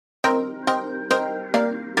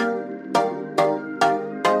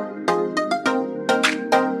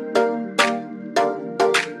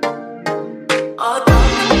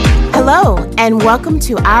and welcome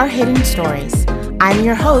to Our Hidden Stories. I'm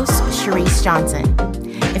your host, Sharice Johnson.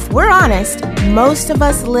 If we're honest, most of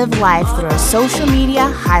us live life through a social media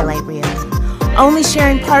highlight reel, only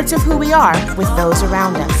sharing parts of who we are with those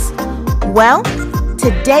around us. Well,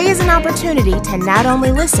 today is an opportunity to not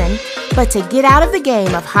only listen, but to get out of the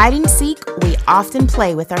game of hide and seek we often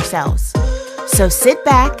play with ourselves. So sit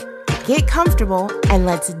back, get comfortable, and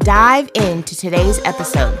let's dive into today's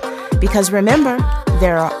episode. Because remember,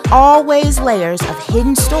 there are always layers of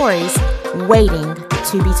hidden stories waiting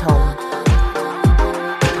to be told.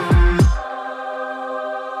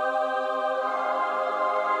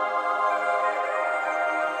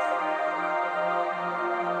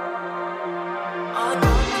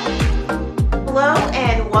 Hello,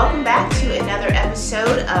 and welcome back to another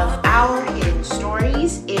episode of Our Hidden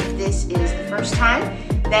Stories. If this is the first time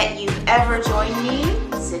that you've ever joined me,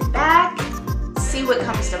 sit back, see what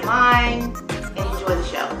comes to mind, and enjoy the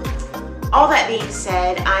show. All that being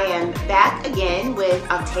said, I am back again with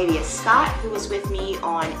Octavia Scott, who is with me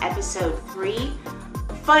on episode 3.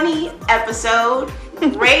 Funny episode,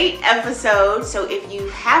 great episode. So if you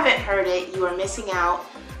haven't heard it, you are missing out.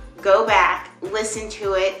 Go back, listen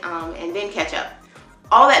to it, and then catch up.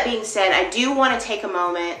 All that being said, I do want to take a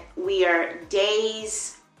moment. We are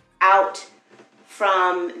days out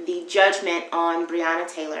from the judgment on Breonna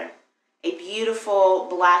Taylor, a beautiful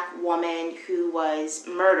Black woman who was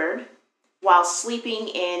murdered while sleeping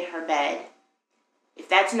in her bed. If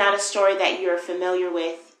that's not a story that you're familiar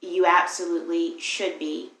with, you absolutely should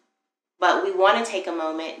be. But we want to take a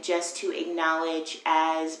moment just to acknowledge,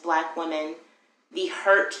 as Black women, the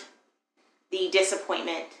hurt, the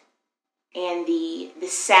disappointment, and the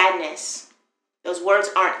sadness. Those words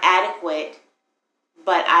aren't adequate,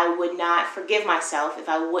 but I would not forgive myself if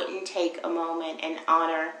I wouldn't take a moment and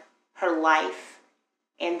honor her life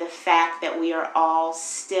and the fact that we are all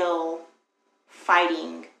still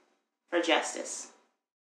fighting for justice.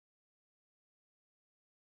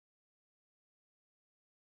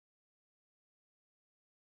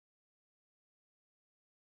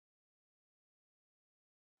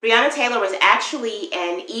 Breonna Taylor was actually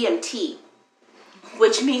an EMT,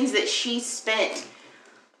 which means that she spent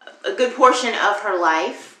a good portion of her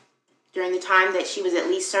life, during the time that she was at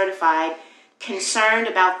least certified, concerned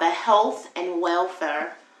about the health and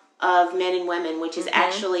welfare of men and women, which is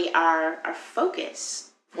actually our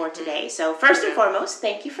focus for today. So first and foremost,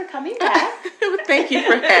 thank you for coming back. Thank you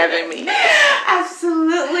for having me.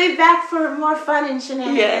 Absolutely, back for more fun and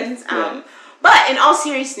shenanigans. Yes. But in all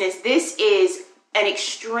seriousness, this is an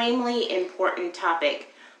extremely important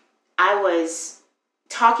topic. I was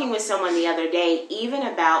talking with someone the other day even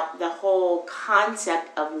about the whole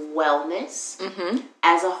concept of wellness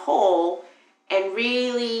as a whole. And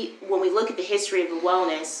really, when we look at the history of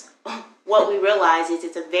wellness, what we realize is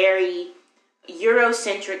it's a very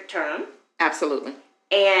Eurocentric term. Absolutely.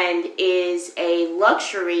 And is a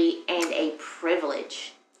luxury and a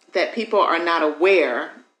privilege. That people are not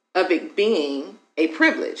aware of it being a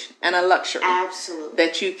privilege and a luxury. Absolutely.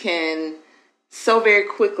 That you can so very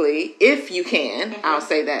quickly, if you can, I'll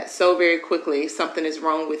say that, so very quickly, something is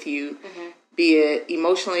wrong with you, be it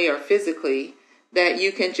emotionally or physically, that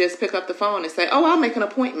you can just pick up the phone and say, oh, I'll make an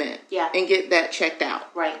appointment and get that checked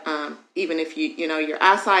out. Right. Even if you know, your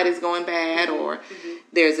eyesight is going bad or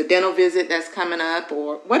there's a dental visit that's coming up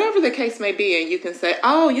or whatever the case may be. And you can say,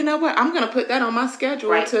 oh, you know what? I'm going to put that on my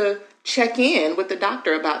schedule to check in with the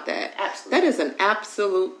doctor about that. Absolutely. That is an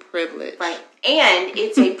absolute privilege. Right. And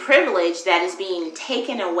it's a privilege that is being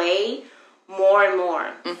taken away more and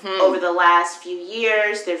more. Over the last few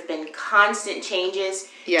years, there have been constant changes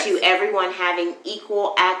to everyone having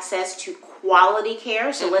equal access to quality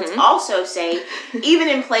care. So let's also say, even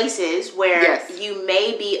in places where you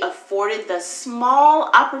may be afforded the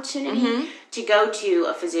small opportunity to go to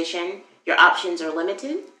a physician, your options are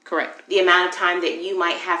limited. Correct. The amount of time that you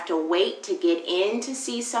might have to wait to get in to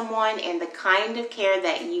see someone and the kind of care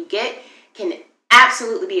that you get can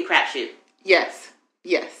absolutely be a crapshoot. Yes.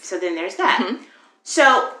 Yes. So then there's that.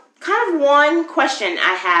 So kind of one question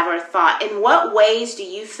I have or thought, in what ways do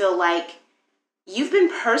you feel like you've been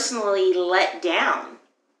personally let down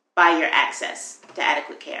by your access to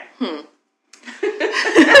adequate care? I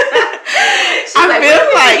feel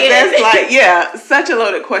like that's such a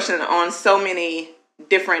loaded question on so many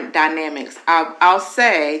different dynamics. I'll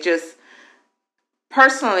say just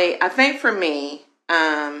personally, I think for me,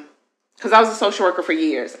 because I was a social worker for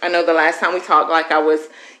years. I know the last time we talked, like I was,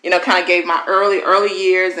 kind of gave my early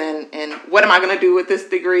years and what am I going to do with this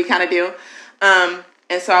degree kind of deal.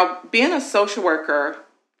 And so being a social worker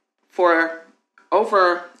for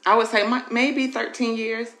over, I would say maybe 13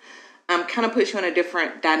 years, kind of puts you in a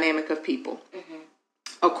different dynamic of people.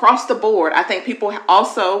 Across the board, I think people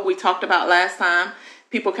also, we talked about last time,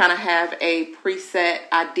 people kind of have a preset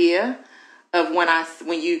idea of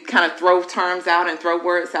when you kind of throw terms out and throw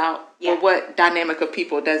words out. Yeah. Well, what dynamic of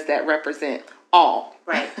people does that represent? All.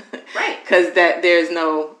 Right. Right. Because there's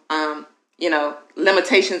no,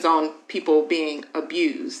 limitations on people being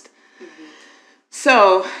abused.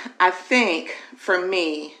 So I think for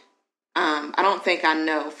me, I don't think I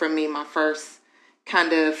know, for me, my first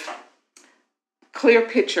kind of clear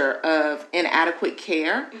picture of inadequate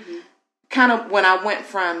care, kind of when I went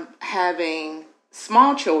from having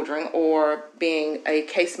small children or being a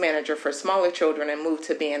case manager for smaller children and moved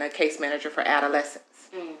to being a case manager for adolescents.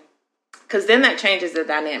 Because then that changes the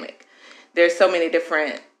dynamic. There's so many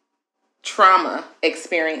different trauma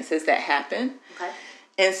experiences that happen. Okay.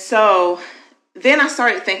 And so then I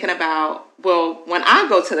started thinking about, well, when I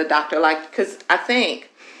go to the doctor, because I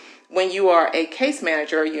think when you are a case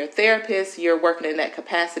manager, you're a therapist, you're working in that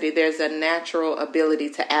capacity, there's a natural ability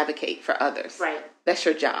to advocate for others. Right. That's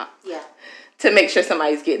your job. Yeah. To make sure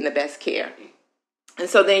somebody's getting the best care. And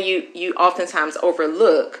so then you oftentimes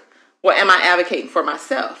overlook, well, am I advocating for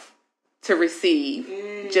myself to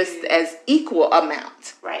receive just as equal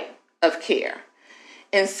amount of care?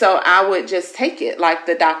 And so I would just take it like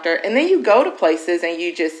the doctor, and then you go to places and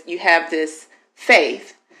you have this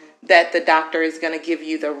faith that the doctor is going to give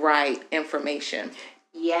you the right information.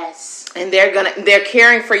 Yes. And they're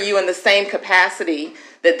caring for you in the same capacity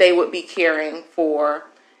that they would be caring for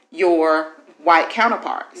your white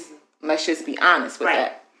counterparts. Let's just be honest with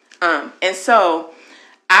that. And so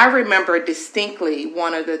I remember distinctly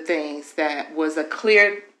one of the things that was a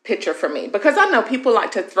clear picture for me, because I know people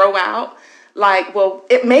like to throw out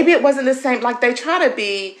maybe it wasn't the same. Like they try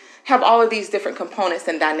to have all of these different components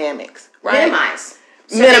and dynamics, right? Minimize.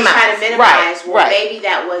 So they try to minimize. Maybe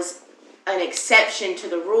that was an exception to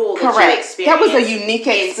the rule that you experienced. That was a unique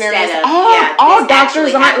experience. Of, all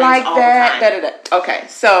doctors aren't like that. Okay,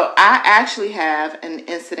 so I actually have an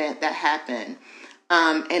incident that happened,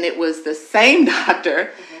 and it was the same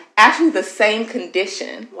doctor, actually the same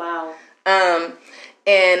condition. Wow.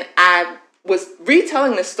 And I was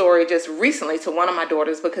retelling this story just recently to one of my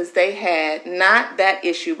daughters because they had not that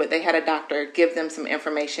issue, but they had a doctor give them some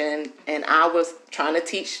information, and I was trying to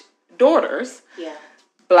teach daughters,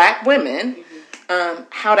 Black women,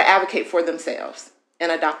 how to advocate for themselves in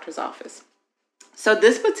a doctor's office. So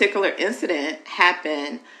this particular incident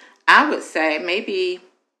happened, I would say, maybe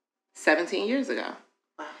 17 years ago.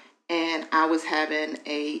 Wow. And I was having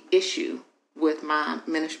a issue with my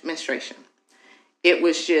menstruation. It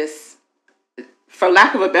was just, for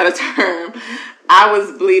lack of a better term, I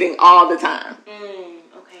was bleeding all the time.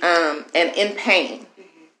 And in pain.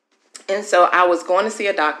 And so I was going to see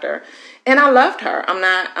a doctor, and I loved her. I'm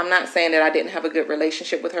not saying that I didn't have a good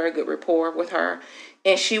relationship with her, a good rapport with her,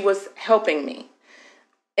 and she was helping me.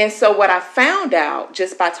 And so what I found out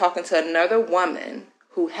just by talking to another woman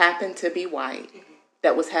who happened to be white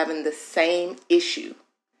that was having the same issue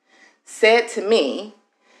said to me,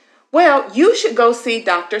 well, you should go see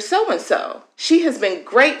Dr. So-and-so. She has been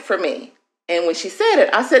great for me. And when she said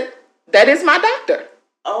it, I said, that is my doctor.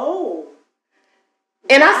 Oh.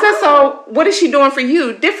 And I said, so what is she doing for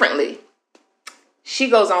you differently? She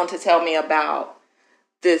goes on to tell me about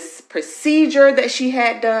this procedure that she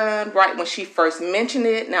had done right when she first mentioned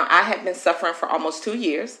it. Now, I had been suffering for almost 2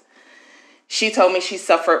 years. She told me she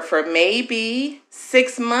suffered for maybe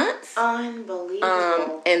 6 months.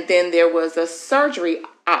 Unbelievable. And then there was a surgery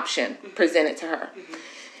option presented to her.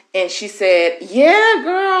 And she said, yeah,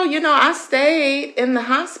 girl, I stayed in the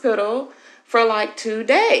hospital for like 2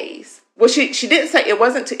 days. Well, she didn't say it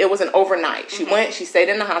wasn't. It was an overnight. She stayed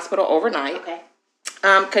in the hospital overnight. Okay.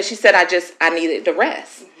 Because she said I needed the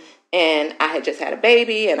rest. And I had just had a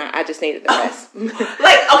baby, and I just needed the rest.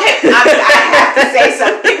 I have to say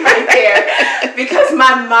something right there, because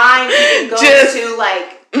my mind goes to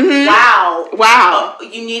wow,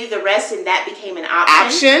 you needed the rest, and that became an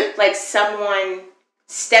option. Like someone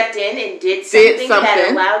stepped in and did something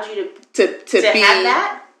that allowed you to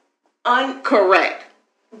have that. Correct.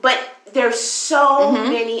 But there's so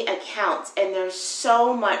many accounts, and there's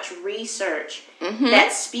so much research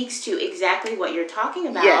that speaks to exactly what you're talking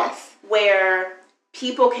about, where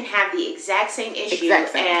people can have the exact same issue,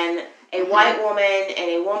 and a white woman and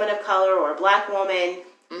a woman of color or a Black woman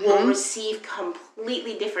will receive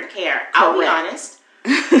completely different care. I'll be honest,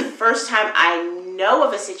 first time I know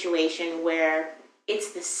of a situation where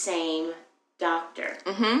it's the same doctor.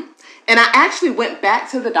 And I actually went back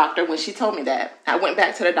to the doctor when she told me that. I went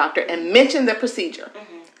back to the doctor and mentioned the procedure.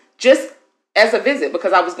 Just as a visit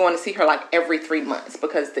because I was going to see her like every 3 months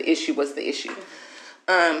because the issue was the issue.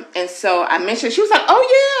 And so I mentioned, she was like,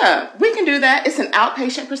 oh yeah, we can do that. It's an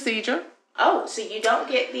outpatient procedure. Oh, so you don't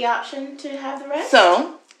get the option to have the rest?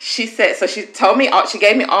 So she said, so she told me, she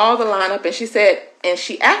gave me all the lineup, and she said, and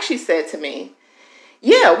she actually said to me,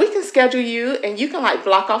 yeah, we can schedule you and you can like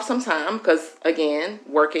block off some time because, again,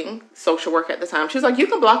 working social work at the time. She was like, you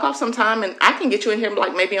can block off some time and I can get you in here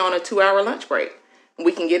like maybe on a 2-hour lunch break. And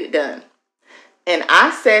we can get it done. And I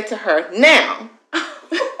said to her, now,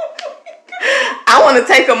 I want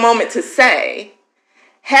to take a moment to say,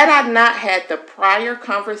 had I not had the prior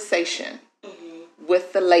conversation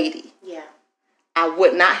with the lady, I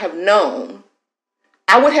would not have known.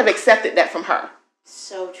 I would have accepted that from her.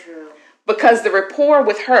 So true. Because the rapport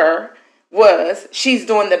with her was, she's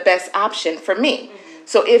doing the best option for me.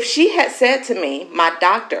 So if she had said to me, my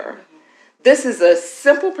doctor, this is a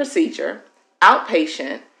simple procedure,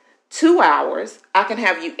 outpatient, 2 hours, I can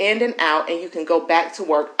have you in and out and you can go back to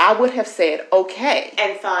work, I would have said, okay.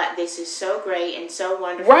 And thought, this is so great and so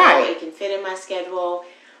wonderful. Right. It can fit in my schedule.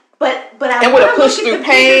 But I would have pushed through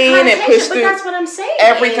pain and pushed through. But that's what I'm saying.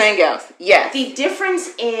 Everything else. Yes. The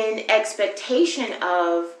difference in expectation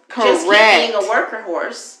of Correct. just being a worker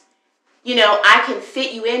horse. You know, I can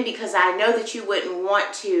fit you in because I know that you wouldn't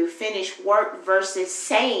want to finish work versus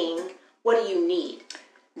saying, what do you need?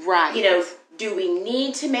 Right. You know, do we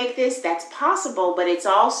need to make this? That's possible, but it's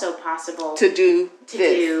also possible to do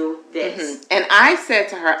this. And I said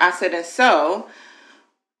to her, I said, and so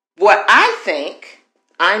what I think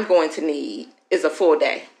I'm going to need is a full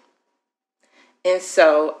day. And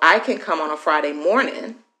so I can come on a Friday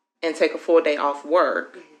morning and take a full day off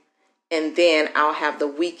work. And then I'll have the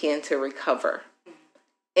weekend to recover.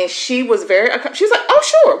 And she was she's like, oh,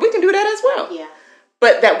 sure, we can do that as well. Yeah.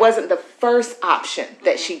 But that wasn't the first option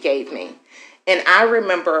that she gave me. And I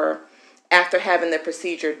remember after having the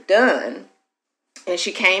procedure done, and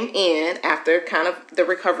she came in after kind of the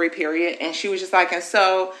recovery period, and she was just like, and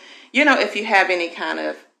so, you know, if you have any kind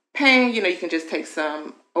of pain, you know, you can just take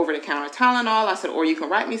some over-the-counter Tylenol. I said, or you can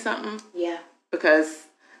write me something. Yeah. Because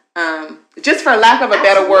just for lack of a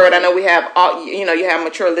better word, I know we have all, you know, you have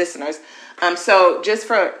mature listeners. So just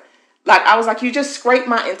for, like, I was like, you just scrape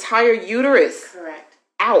my entire uterus Correct.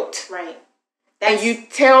 Out. Right. And you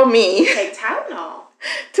tell me take Tylenol.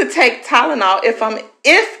 to take Tylenol if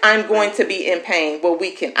I'm going to be in pain. Well,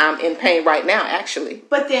 I'm in pain right now, actually.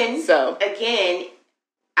 But then, again,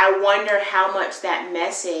 I wonder how much that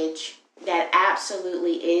message that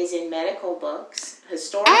absolutely is in medical books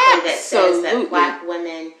historically that says that Black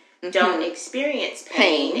women don't experience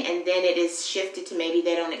pain, and then it is shifted to maybe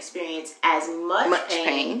they don't experience as much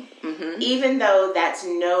pain. Even though that's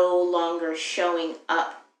no longer showing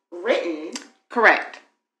up written. Correct.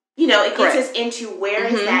 You know, it gets us into where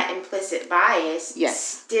is that implicit bias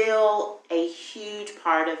still a huge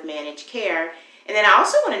part of managed care. And then I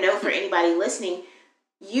also want to note for anybody listening,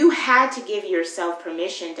 you had to give yourself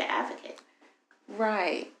permission to advocate.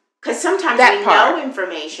 Right. Because sometimes we know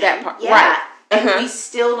information. That part. Yeah. Right. And we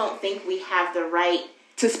still don't think we have the right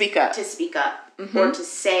to speak up. Or to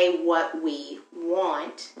say what we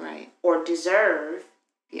want. Right. Or deserve.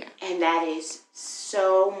 Yeah. And that is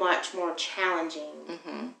so much more challenging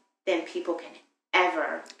than people can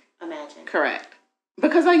ever imagine. Correct.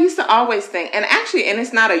 Because I used to always think, and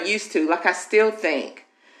it's not a used to, like I still think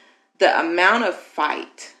the amount of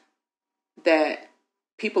fight that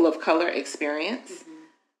people of color experience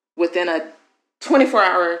within a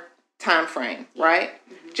 24-hour time frame, right?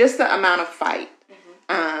 Just the amount of fight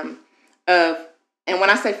and when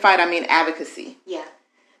I say fight, I mean advocacy. Yeah.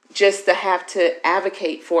 Just to have to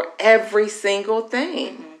advocate for every single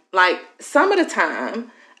thing. Like, some of the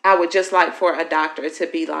time, I would just like for a doctor to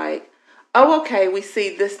be like, oh, okay, we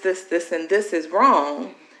see this, and this is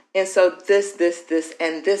wrong. And so this,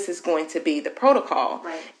 and this is going to be the protocol.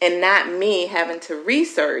 Right. And not me having to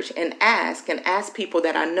research and ask people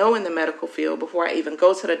that I know in the medical field before I even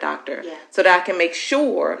go to the doctor so that I can make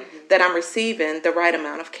sure that I'm receiving the right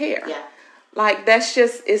amount of care. Yeah. Like, that's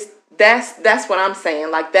just, that's what I'm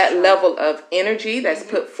saying. Like, that level of energy that's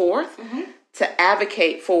put forth to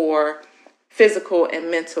advocate for physical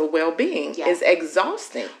and mental well-being is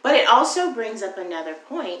exhausting. But it also brings up another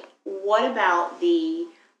point. What about the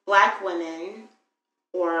Black women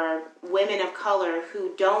or women of color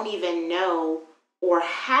who don't even know or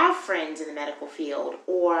have friends in the medical field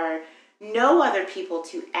or know other people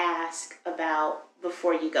to ask about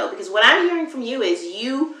before you go? Because what I'm hearing from you is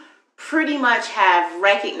you pretty much have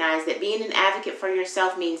recognized that being an advocate for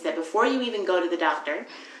yourself means that before you even go to the doctor,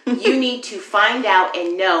 you need to find out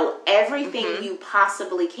and know everything you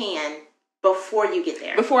possibly can before you get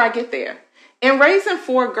there. Before I get there. And raising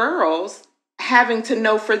 4 girls, having to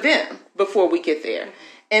know for them before we get there.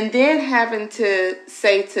 And then having to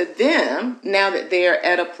say to them, now that they're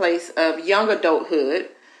at a place of young adulthood,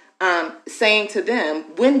 saying to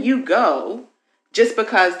them, when you go, just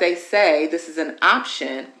because they say this is an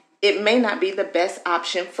option, it may not be the best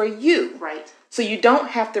option for you. Right. So you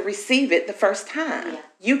don't have to receive it the first time. Yeah.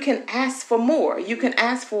 You can ask for more. You can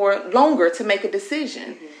ask for longer to make a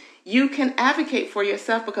decision. Mm-hmm. You can advocate for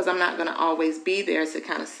yourself, because I'm not going to always be there to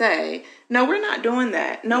kind of say, no, we're not doing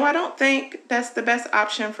that. No, I don't think that's the best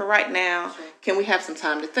option for right now. Sure. Can we have some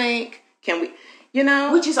time to think? Can we,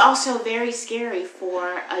 Which is also very scary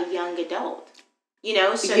for a young adult.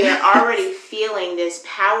 So they're already feeling this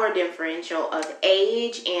power differential of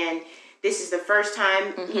age, and this is the first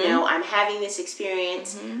time, I'm having this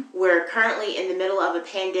experience. Mm-hmm. We're currently in the middle of a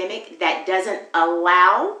pandemic that doesn't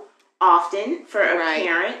allow often for a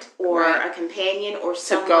parent or a companion or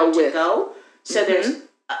someone to go. So there's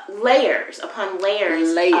layers upon layers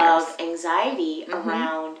of anxiety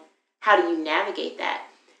around how do you navigate that.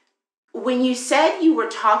 When you said you were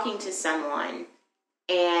talking to someone,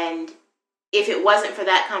 and if it wasn't for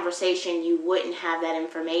that conversation, you wouldn't have that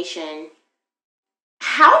information,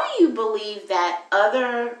 how do you believe that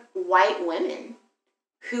other white women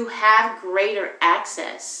who have greater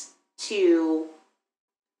access to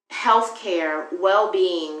healthcare,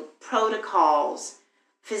 well-being, protocols,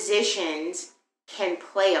 physicians can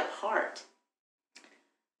play a part?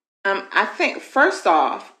 I think, first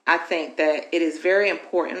off, I think that it is very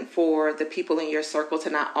important for the people in your circle to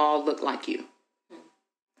not all look like you.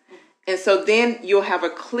 And so then you'll have a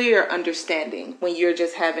clear understanding when you're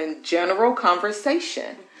just having general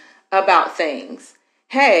conversation about things.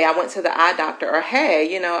 Hey, I went to the eye doctor, or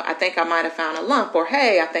hey, I think I might have found a lump, or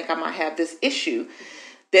hey, I think I might have this issue.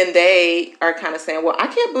 Then they are kind of saying, well, I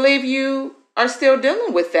can't believe you are still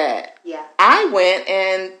dealing with that. Yeah. I went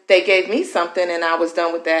and they gave me something and I was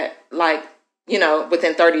done with that,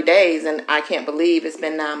 within 30 days. And I can't believe it's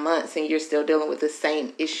been 9 months and you're still dealing with the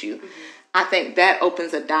same issue. Mm-hmm. I think that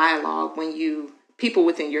opens a dialogue when people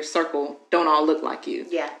within your circle don't all look like you.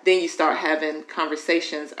 Yeah. Then you start having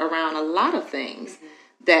conversations around a lot of things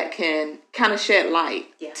that can kind of shed light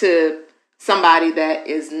to somebody that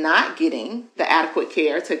is not getting the adequate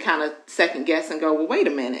care, to kind of second guess and go, well, wait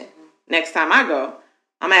a minute. Next time I go,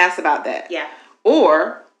 I'm going to ask about that. Yeah.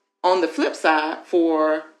 Or on the flip side,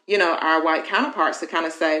 for, our white counterparts to kind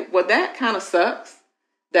of say, well, that kind of sucks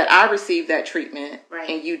that I received that treatment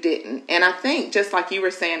and you didn't. And I think, just like you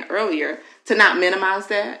were saying earlier, to not minimize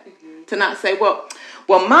that, to not say, well,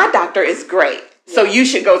 my doctor is great, so you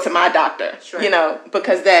should go to my doctor,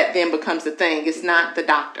 because that then becomes the thing. It's not the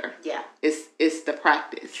doctor. Yeah. It's the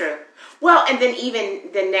practice. True. Well, and then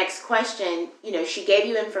even the next question, she gave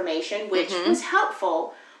you information, which was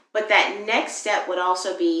helpful, but that next step would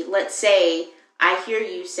also be, let's say I hear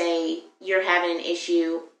you say you're having an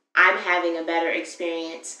issue, I'm having a better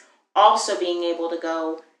experience, also being able to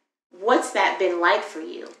go, what's that been like for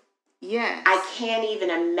you? Yes. I can't even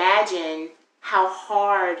imagine how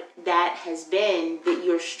hard that has been, that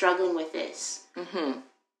you're struggling with this.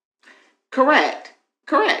 Correct.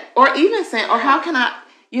 Or even saying, or how can I,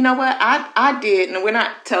 I did, and we're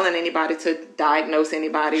not telling anybody to diagnose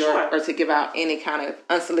anybody or to give out any kind of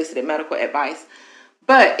unsolicited medical advice,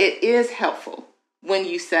 but it is helpful when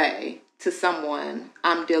you say to someone,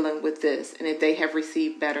 I'm dealing with this, and if they have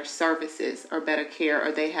received better services or better care,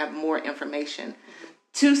 or they have more information,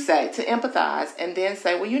 to empathize, and then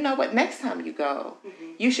say, well, you know what, next time you go,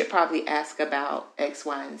 you should probably ask about X,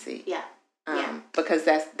 Y, and Z. Yeah. Because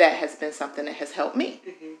that has been something that has helped me.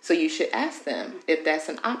 So you should ask them if that's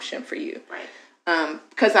an option for you. Right.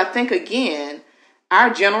 Because I think, again,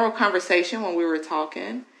 our general conversation when we were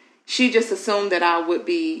talking, she just assumed that I would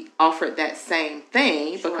be offered that same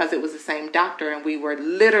thing because it was the same doctor, and we were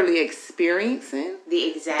literally experiencing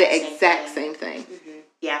the exact same thing.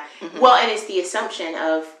 Yeah. Well, and it's the assumption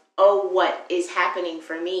of, what is happening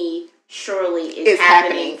for me surely is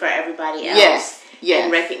happening for everybody else. Yes.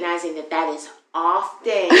 And recognizing that is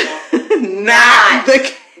often not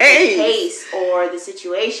the case or the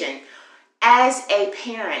situation. As a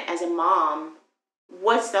parent, as a mom,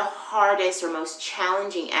 what's the hardest or most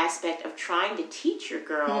challenging aspect of trying to teach your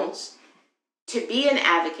girls to be an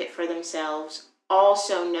advocate for themselves,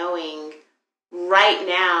 also knowing right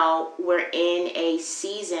now we're in a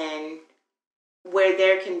season where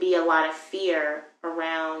there can be a lot of fear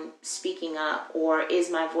around speaking up, or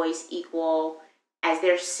is my voice equal, as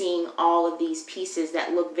they're seeing all of these pieces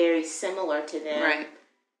that look very similar to them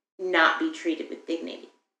not be treated with dignity.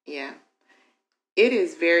 Yeah. It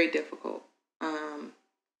is very difficult.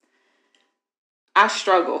 I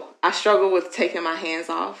struggle. I struggle with taking my hands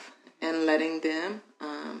off and letting them.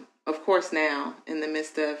 Of course, now in the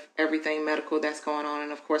midst of everything medical that's going on,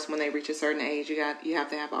 and of course, when they reach a certain age, you have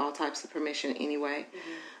to have all types of permission anyway.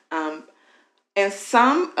 And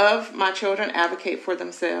some of my children advocate for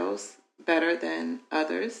themselves better than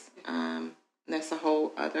others. That's a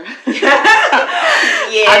whole other.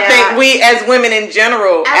 I think we as women in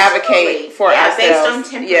general advocate for ourselves. Based on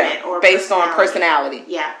temperament or based on personality.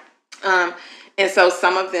 Yeah. And so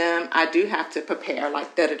some of them I do have to prepare,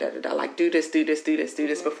 like like do this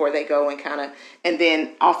before they go and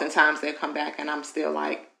then oftentimes they'll come back and I'm still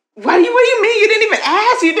like, what do you mean? You didn't even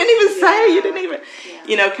ask, you didn't even say, you didn't even,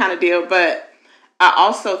 kind of deal. But I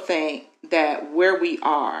also think that where we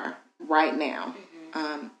are right now,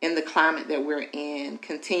 in the climate that we're in,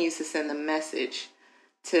 continues to send a message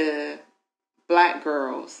to Black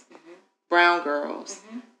girls, brown girls,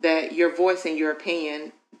 that your voice and your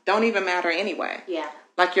opinion don't even matter anyway. Yeah.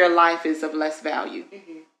 Like your life is of less value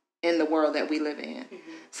in the world that we live in.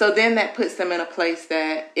 So then that puts them in a place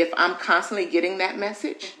that if I'm constantly getting that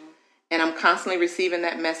message and I'm constantly receiving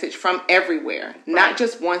that message from everywhere, not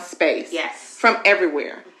just one space, from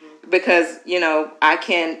everywhere. Because,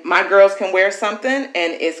 my girls can wear something and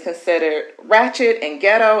it's considered ratchet and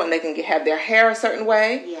ghetto and they can have their hair a certain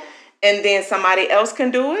way. Yeah. And then somebody else can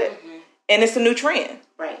do it and it's a new trend.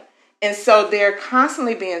 Right. And so they're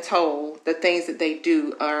constantly being told the things that they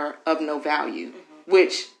do are of no value,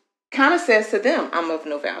 which kind of says to them, I'm of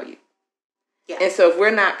no value. Yeah. And so if we're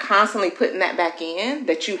not constantly putting that back in,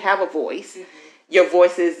 that you have a voice, your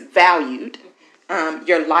voice is valued,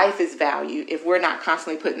 your life is valued. If we're not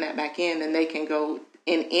constantly putting that back in, then they can go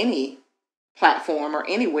in any platform or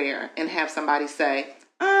anywhere and have somebody say,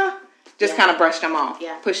 just kind of brush them off,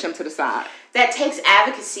 push them to the side. That takes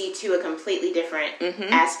advocacy to a completely different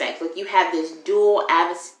aspect. Like you have this dual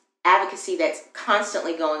advocacy that's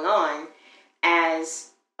constantly going on as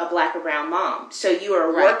a Black or brown mom. So you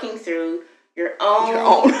are working through your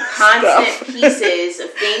own constant pieces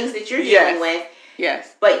of things that you're dealing with.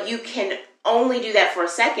 Yes. But you can only do that for a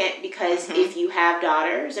second because if you have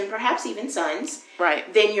daughters and perhaps even sons,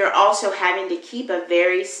 then you're also having to keep a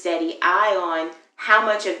very steady eye on how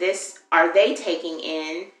much of this are they taking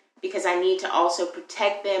in, because I need to also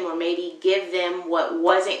protect them or maybe give them what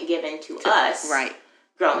wasn't given to us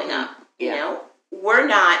growing up. You know, we're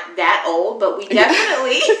not that old, but we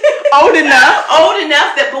definitely old enough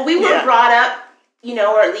but we were brought up,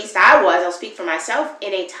 or at least I'll speak for myself,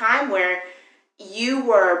 in a time where you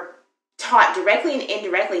were taught directly and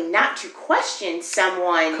indirectly not to question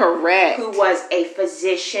someone who was a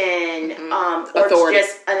physician or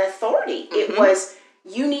just an authority. It was,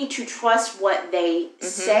 you need to trust what they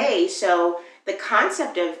say. So the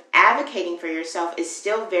concept of advocating for yourself is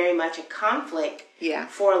still very much a conflict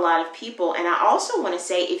for a lot of people. And I also want to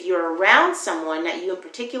say, if you're around someone, not you in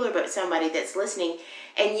particular, but somebody that's listening,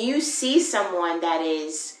 and you see someone that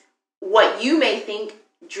is what you may think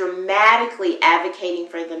dramatically advocating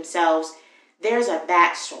for themselves, there's a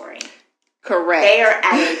backstory. Correct. They are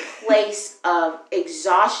at a place of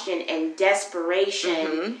exhaustion and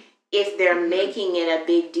desperation if they're making it a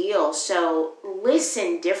big deal. So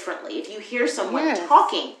listen differently. If you hear someone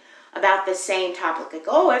talking about the same topic, like,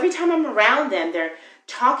 every time I'm around them, they're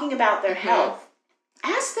talking about their health.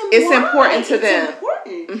 Ask them it's why. Important to them.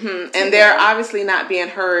 It's important. And they're obviously not being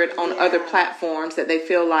heard on other platforms that they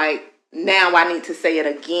feel like, now I need to say it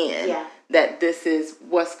again, that this is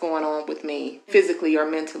what's going on with me physically or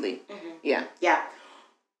mentally. Yeah.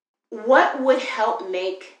 What would help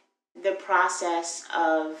make the process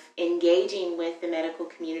of engaging with the medical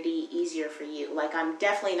community easier for you? Like, I'm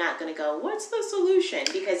definitely not going to go, what's the solution?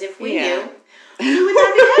 Because if we knew, we would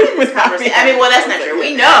not be having this conversation. I mean, well, that's not true.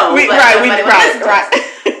 We know.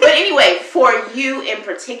 But anyway, for you in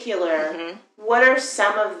particular, what are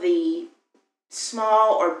some of the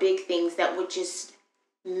small or big things that would just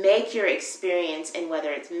make your experience, in whether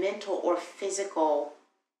it's mental or physical,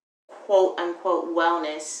 quote unquote,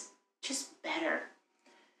 wellness, just better?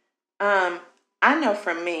 I know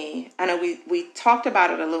for me, I know we talked about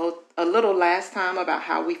it a little last time about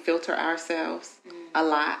how we filter ourselves a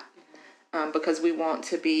lot, because we want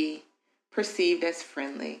to be perceived as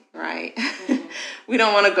friendly, right? We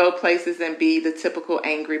don't want to go places and be the typical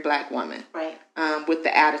angry Black woman, with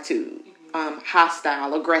the attitude,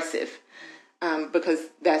 hostile, aggressive, because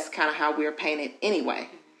that's kind of how we're painted anyway.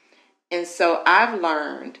 And so I've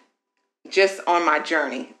learned, just on my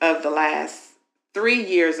journey of the last 3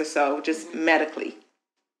 years or so, just medically,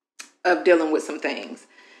 of dealing with some things,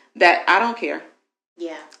 that I don't care.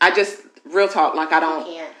 Yeah. I just, real talk, like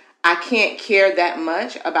I can't care that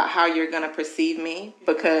much about how you're going to perceive me,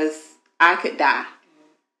 because I could die.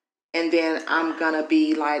 And then I'm going to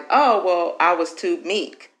be like, oh, well, I was too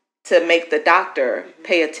meek to make the doctor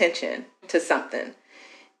pay attention to something.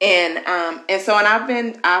 And so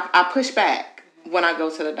I push back when I go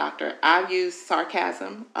to the doctor. I use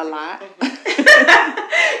sarcasm a lot. No,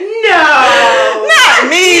 not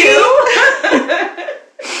me.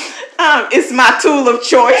 It's my tool of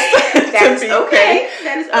choice. That's okay.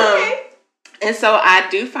 That is okay. And so I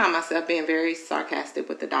do find myself being very sarcastic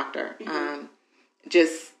with the doctor.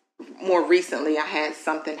 Just more recently, I had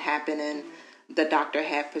something happen, and the doctor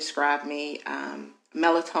had prescribed me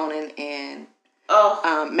melatonin and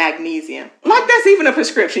magnesium. Like, that's even a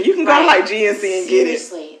prescription. You can go to like GNC and get it.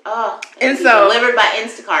 Seriously. Oh, and so delivered by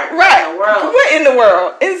Instacart. Right. In the world. What in the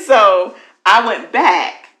world? And so I went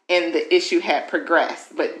back, and the issue had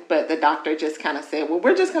progressed. But the doctor just kind of said, well,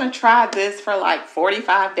 we're just going to try this for like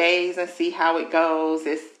 45 days and see how it goes.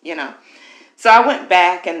 It's, you know. So I went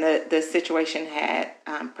back, and the situation had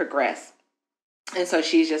progressed. And so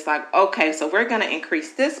she's just like, okay, so we're going to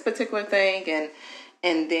increase this particular thing,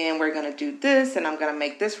 and then we're going to do this, and I'm going to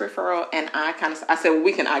make this referral. And I said,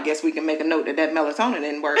 well, I guess we can make a note that melatonin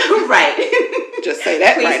didn't work. Right. Just say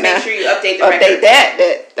that. Please right make now. Sure you update the record. Update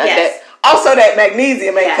that. Yes. Also, that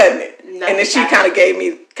magnesium ain't cutting it. No, and then she kind of gave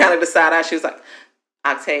me kind of the side eye. She was like,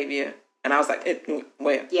 Octavia. And I was like,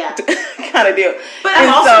 well, yeah, kind of deal. But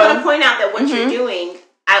I'm also going to point out that what you're doing,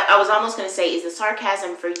 I was almost going to say, is the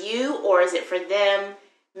sarcasm for you, or is it for them?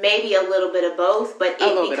 Maybe a little bit of both, but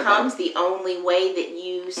it becomes the only way that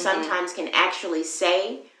you sometimes can actually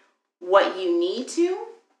say what you need to,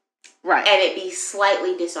 right? And it be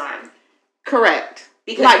slightly disarmed. Correct.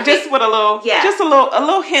 Because like just with a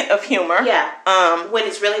little hint of humor. Yeah. When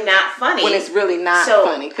it's really not funny. When it's really not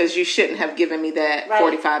funny, because you shouldn't have given me that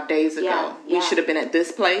 45 days ago. Yeah. We should have been at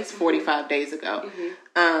this place 45 days ago.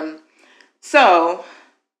 So,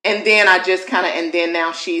 and then I just and then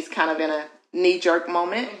now she's kind of in a knee-jerk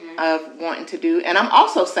moment of wanting to do, and I'm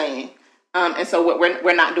also saying, and so what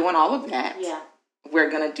we're not doing all of that. Yeah. We're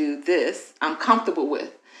gonna do this. I'm comfortable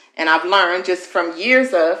with, and I've learned just from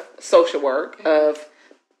years of social work of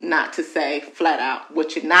not to say flat out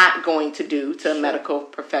what you're not going to do to a medical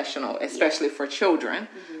professional, especially for children,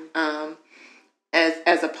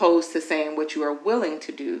 as opposed to saying what you are willing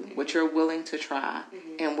to do, what you're willing to try,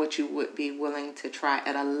 and what you would be willing to try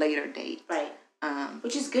at a later date. Right.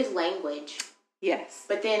 Which is good language. Yes.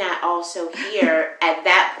 But then I also hear at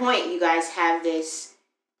that point you guys have this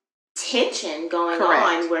tension going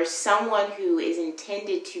on where someone who is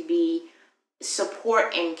intended to be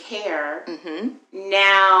support and care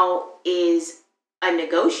now is a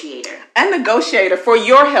negotiator. A negotiator for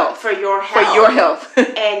your health. For your health.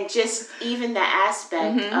 And just even the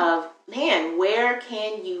aspect of, man, where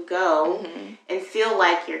can you go and feel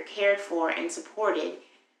like you're cared for and supported?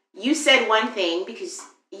 You said one thing, because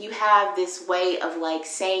you have this way of like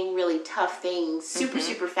saying really tough things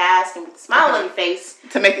super fast and with a smile on your face.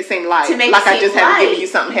 To make it seem light. I just haven't given you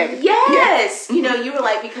something heavy. Yes. You know, you were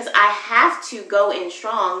like, because I have to go in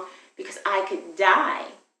strong because I could die.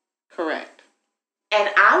 Correct. And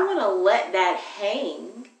I want to let that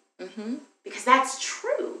hang because that's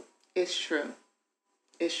true. It's true.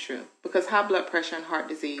 It's true. Because high blood pressure and heart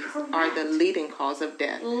disease are the leading cause of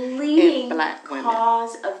death in Black women.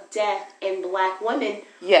 Cause of death in Black women.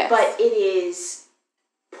 Yes. But it is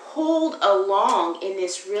pulled along in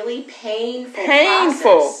this really painful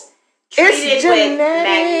process. Treated with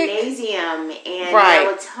magnesium and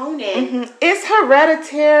melatonin. It's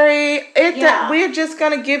hereditary. We're just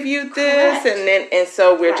going to give you this. And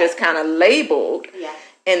so we're just kind of labeled. Yeah.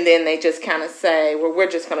 And then they just kind of say, well, we're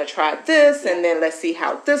just going to try this, and then let's see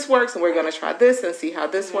how this works, and we're going to try this and see how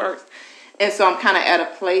this works. And so I'm kind of at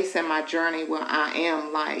a place in my journey where I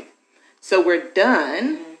am like, so we're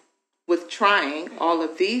done with trying all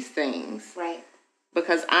of these things. Right.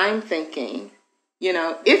 Because I'm thinking, you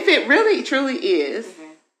know, if it really truly is,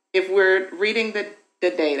 if we're reading the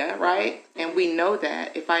data, right, and we know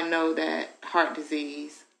that, if I know that heart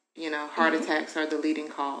disease, you know, heart attacks are the leading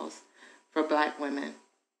cause for Black women,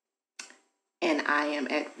 and I am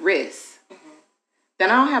at risk,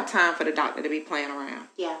 then I don't have time for the doctor to be playing around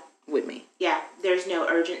with me. Yeah, there's no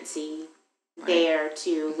urgency there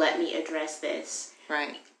to let me address this.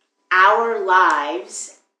 Right. Our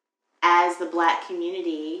lives as the Black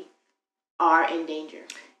community are in danger.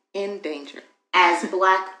 In danger. As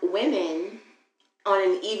Black women, on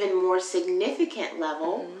an even more significant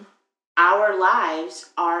level, our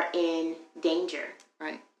lives are in danger.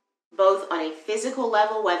 Right. Both on a physical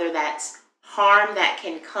level, whether that's harm that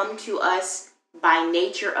can come to us by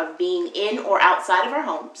nature of being in or outside of our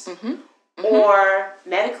homes, or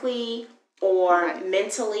medically or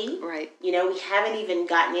mentally. Right. You know, we haven't even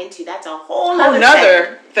gotten into, that's a whole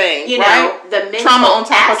other thing. You know, the mental trauma on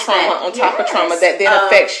top aspect, of trauma on top of trauma that then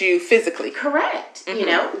affects you physically. Correct. You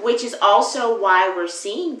know, which is also why we're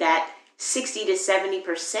seeing that 60 to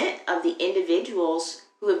 70% of the individuals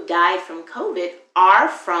who have died from COVID are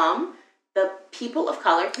from the people of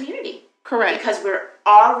color community. Correct. Because we're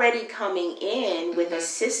already coming in with a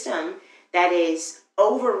system that is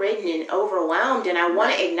overridden and overwhelmed. And I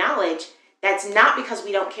want to acknowledge that's not because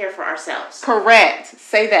we don't care for ourselves. Correct.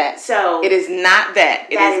 Say that. So it is not that.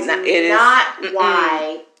 That is not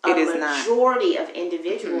why a majority of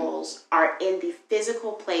individuals are in the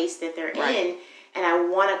physical place that they're in. And I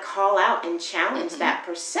want to call out and challenge that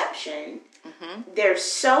perception. There's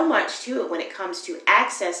so much to it when it comes to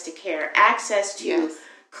access to care, access to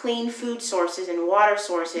clean food sources and water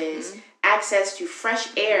sources, access to fresh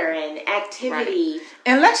air and activity. Right.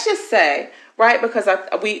 And let's just say, right, because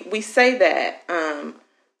we say that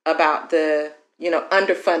about the,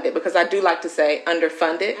 underfunded, because I do like to say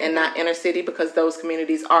underfunded and not inner city, because those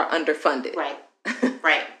communities are underfunded. Right.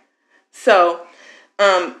 Right. So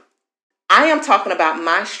I am talking about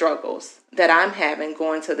my struggles that I'm having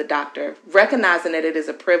going to the doctor, recognizing that it is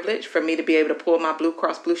a privilege for me to be able to pull my Blue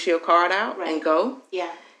Cross Blue Shield card out and go. Yeah.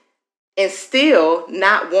 And still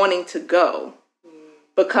not wanting to go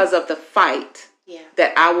because of the fight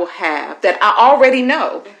that I will have, that I already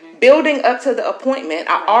know. Building up to the appointment,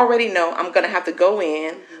 I already know I'm going to have to go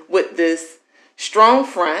in with this strong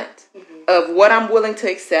front of what I'm willing to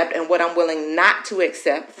accept and what I'm willing not to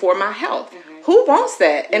accept for my health. Who wants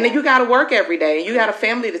that? And then you got to work every day. You got a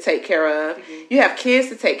family to take care of. You have kids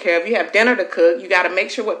to take care of. You have dinner to cook. You got to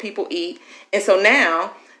make sure what people eat. And so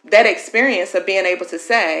now that experience of being able to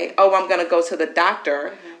say, oh, I'm going to go to the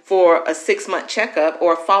doctor for a 6-month checkup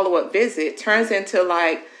or a follow-up visit turns into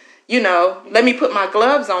like, let me put my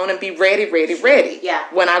gloves on and be ready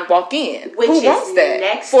when I walk in. Which Who wants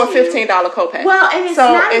that for a $15 copay? Well, and it's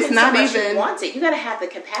not even so much even you want it. You got to have the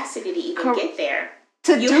capacity to even get there.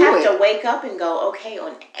 You have to wake up and go, okay,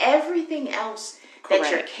 on everything else that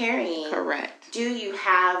you're carrying, do you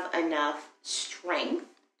have enough strength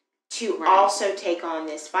to also take on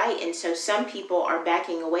this fight? And so some people are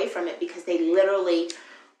backing away from it because they literally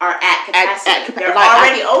are at capacity. They're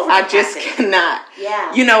already over capacity. I just cannot.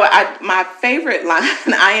 Yeah. My favorite line,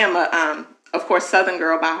 I am of course, Southern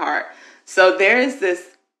girl by heart. So there is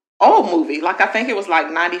this old movie, I think it was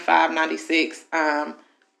 95, 96.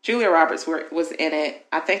 Julia Roberts was in it.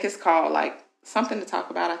 I think it's called Something to Talk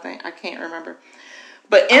About, I can't remember.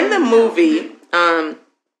 But in the movie,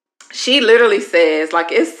 she literally says,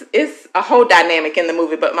 it's a whole dynamic in the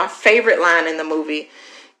movie, but my favorite line in the movie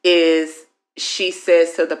is she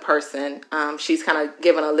says to the person, she's kind of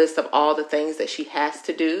given a list of all the things that she has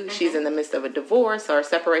to do. She's in the midst of a divorce or a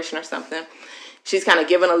separation or something. She's kind of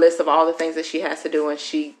given a list of all the things that she has to do, and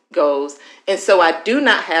she goes, and so I do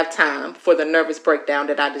not have time for the nervous breakdown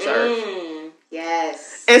that I deserve.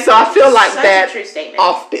 Yes. And so I feel like Such that a true statement.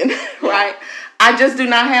 often, right? I just do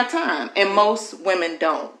not have time. And most women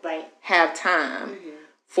don't have time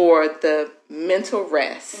for the mental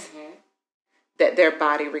rest that their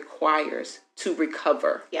body requires to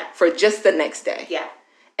recover for just the next day. Yeah.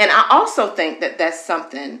 And I also think that that's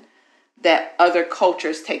something that other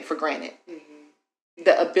cultures take for granted.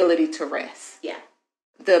 The ability to rest. Yeah.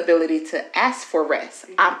 The ability to ask for rest.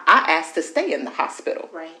 I asked to stay in the hospital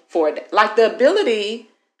for it. The ability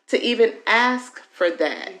to even ask for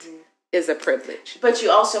that is a privilege. But you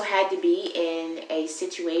also had to be in a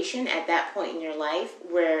situation at that point in your life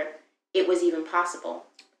where it was even possible.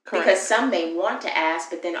 Correct. Because some may want to ask,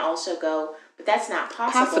 but then also go, but that's not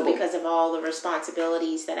possible. Because of all the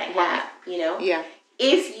responsibilities that I have, Yeah.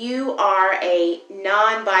 If you are a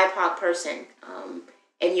non-BIPOC person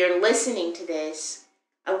and you're listening to this,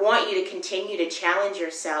 I want you to continue to challenge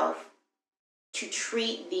yourself to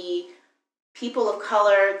treat the people of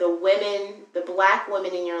color, the women, the Black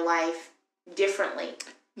women in your life differently.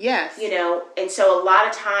 Yes. And so a lot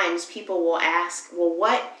of times people will ask, well,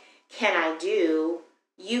 what can I do?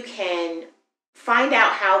 You can find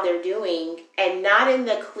out how they're doing, and not in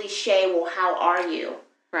the cliche, well, how are you?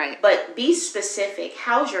 Right. But be specific.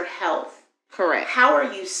 How's your health? Correct. How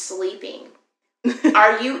are you sleeping?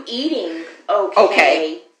 Are you eating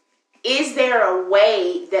okay? Is there a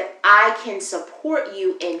way that I can support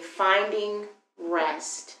you in finding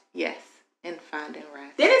rest? Yes, in finding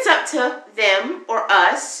rest. Then it's up to them or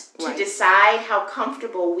us to decide how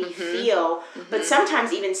comfortable we feel. But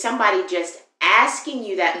sometimes even somebody just asking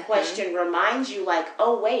you that question reminds you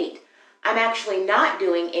oh, wait, I'm actually not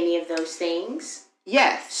doing any of those things.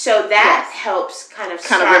 Yes. So that helps kind of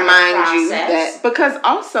remind you that, because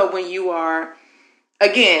also when you are,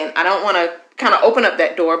 again, I don't want to kind of open up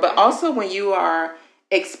that door, but also when you are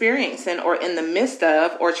experiencing or in the midst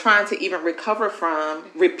of or trying to even recover from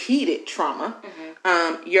repeated trauma,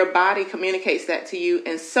 your body communicates that to you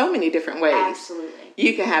in so many different ways. Absolutely.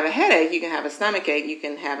 You can have a headache, you can have a stomach ache, you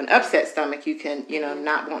can have an upset stomach, you can,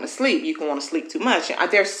 not want to sleep, you can want to sleep too much.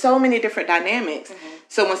 There's so many different dynamics.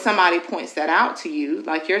 So when somebody points that out to you,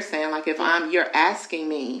 like you're saying, like if you're asking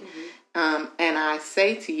me, and I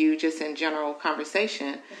say to you just in general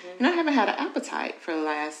conversation, I haven't had an appetite for the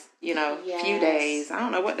last, few days. I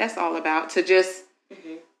don't know what that's all about. To just,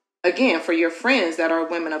 again, for your friends that are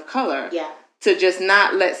women of color, to just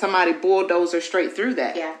not let somebody bulldozer straight through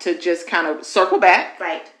that. To just kind of circle back.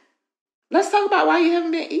 Right. Let's talk about why you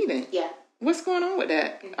haven't been eating. Yeah. What's going on with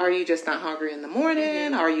that? Are you just not hungry in the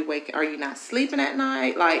morning? Are you Are you not sleeping at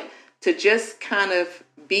night? Like, to just kind of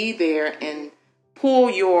be there and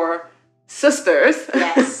pull your sisters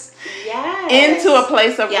into a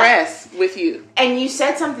place of rest with you. And you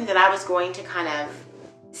said something that I was going to kind of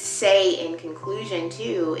say in conclusion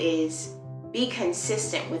too, is be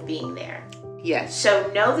consistent with being there. Yes. So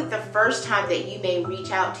know that the first time that you may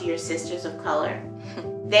reach out to your sisters of color,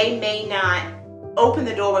 they may not open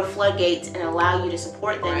the door with floodgates and allow you to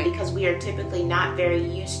support them, because we are typically not very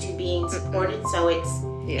used to being supported. So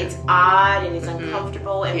it's odd and it's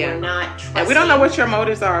uncomfortable, and we're not trusting. And we don't know what your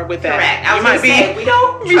motives are with that. Correct. You might be we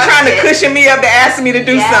don't trying to cushion me up to ask me to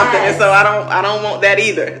do something, and so I don't want that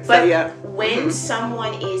either. But so when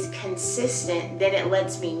someone is consistent, then it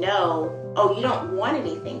lets me know, oh, you don't want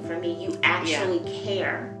anything from me. You actually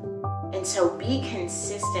care. And so be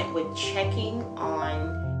consistent with checking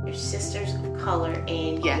on your sisters of color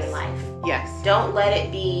in your life. Yes. Don't let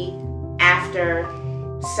it be after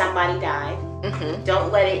somebody died.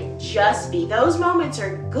 Don't let it just be. Those moments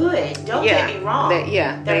are good. Don't get me wrong.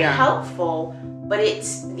 They're helpful. But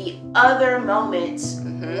it's the other moments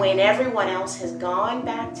when everyone else has gone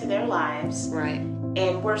back to their lives. Right.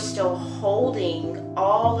 And we're still holding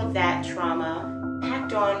all of that trauma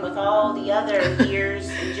packed on with all the other years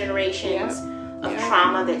and generations of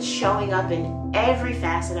trauma that's showing up in every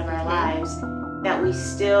facet of our lives, that we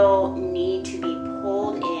still need to be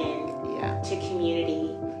pulled in to community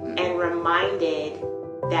and reminded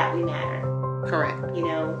that we matter. Correct.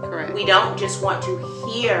 Correct. We don't just want to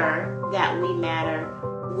hear that we matter.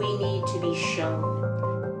 We need to be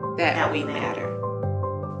shown that we matter.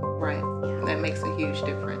 Right. Yeah. That makes a huge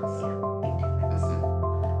difference. Yeah, big difference.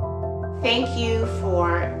 Thank you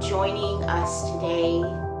for joining us today.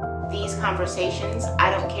 These conversations,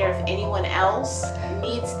 I don't care if anyone else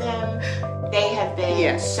needs them. They have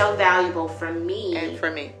been so valuable for me. And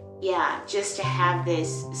for me. Yeah, just to have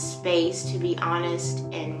this space to be honest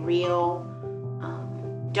and real.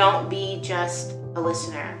 Don't be just a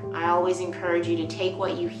listener. I always encourage you to take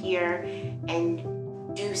what you hear and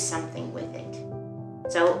do something with it.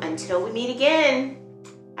 So until we meet again,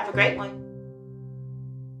 have a great one.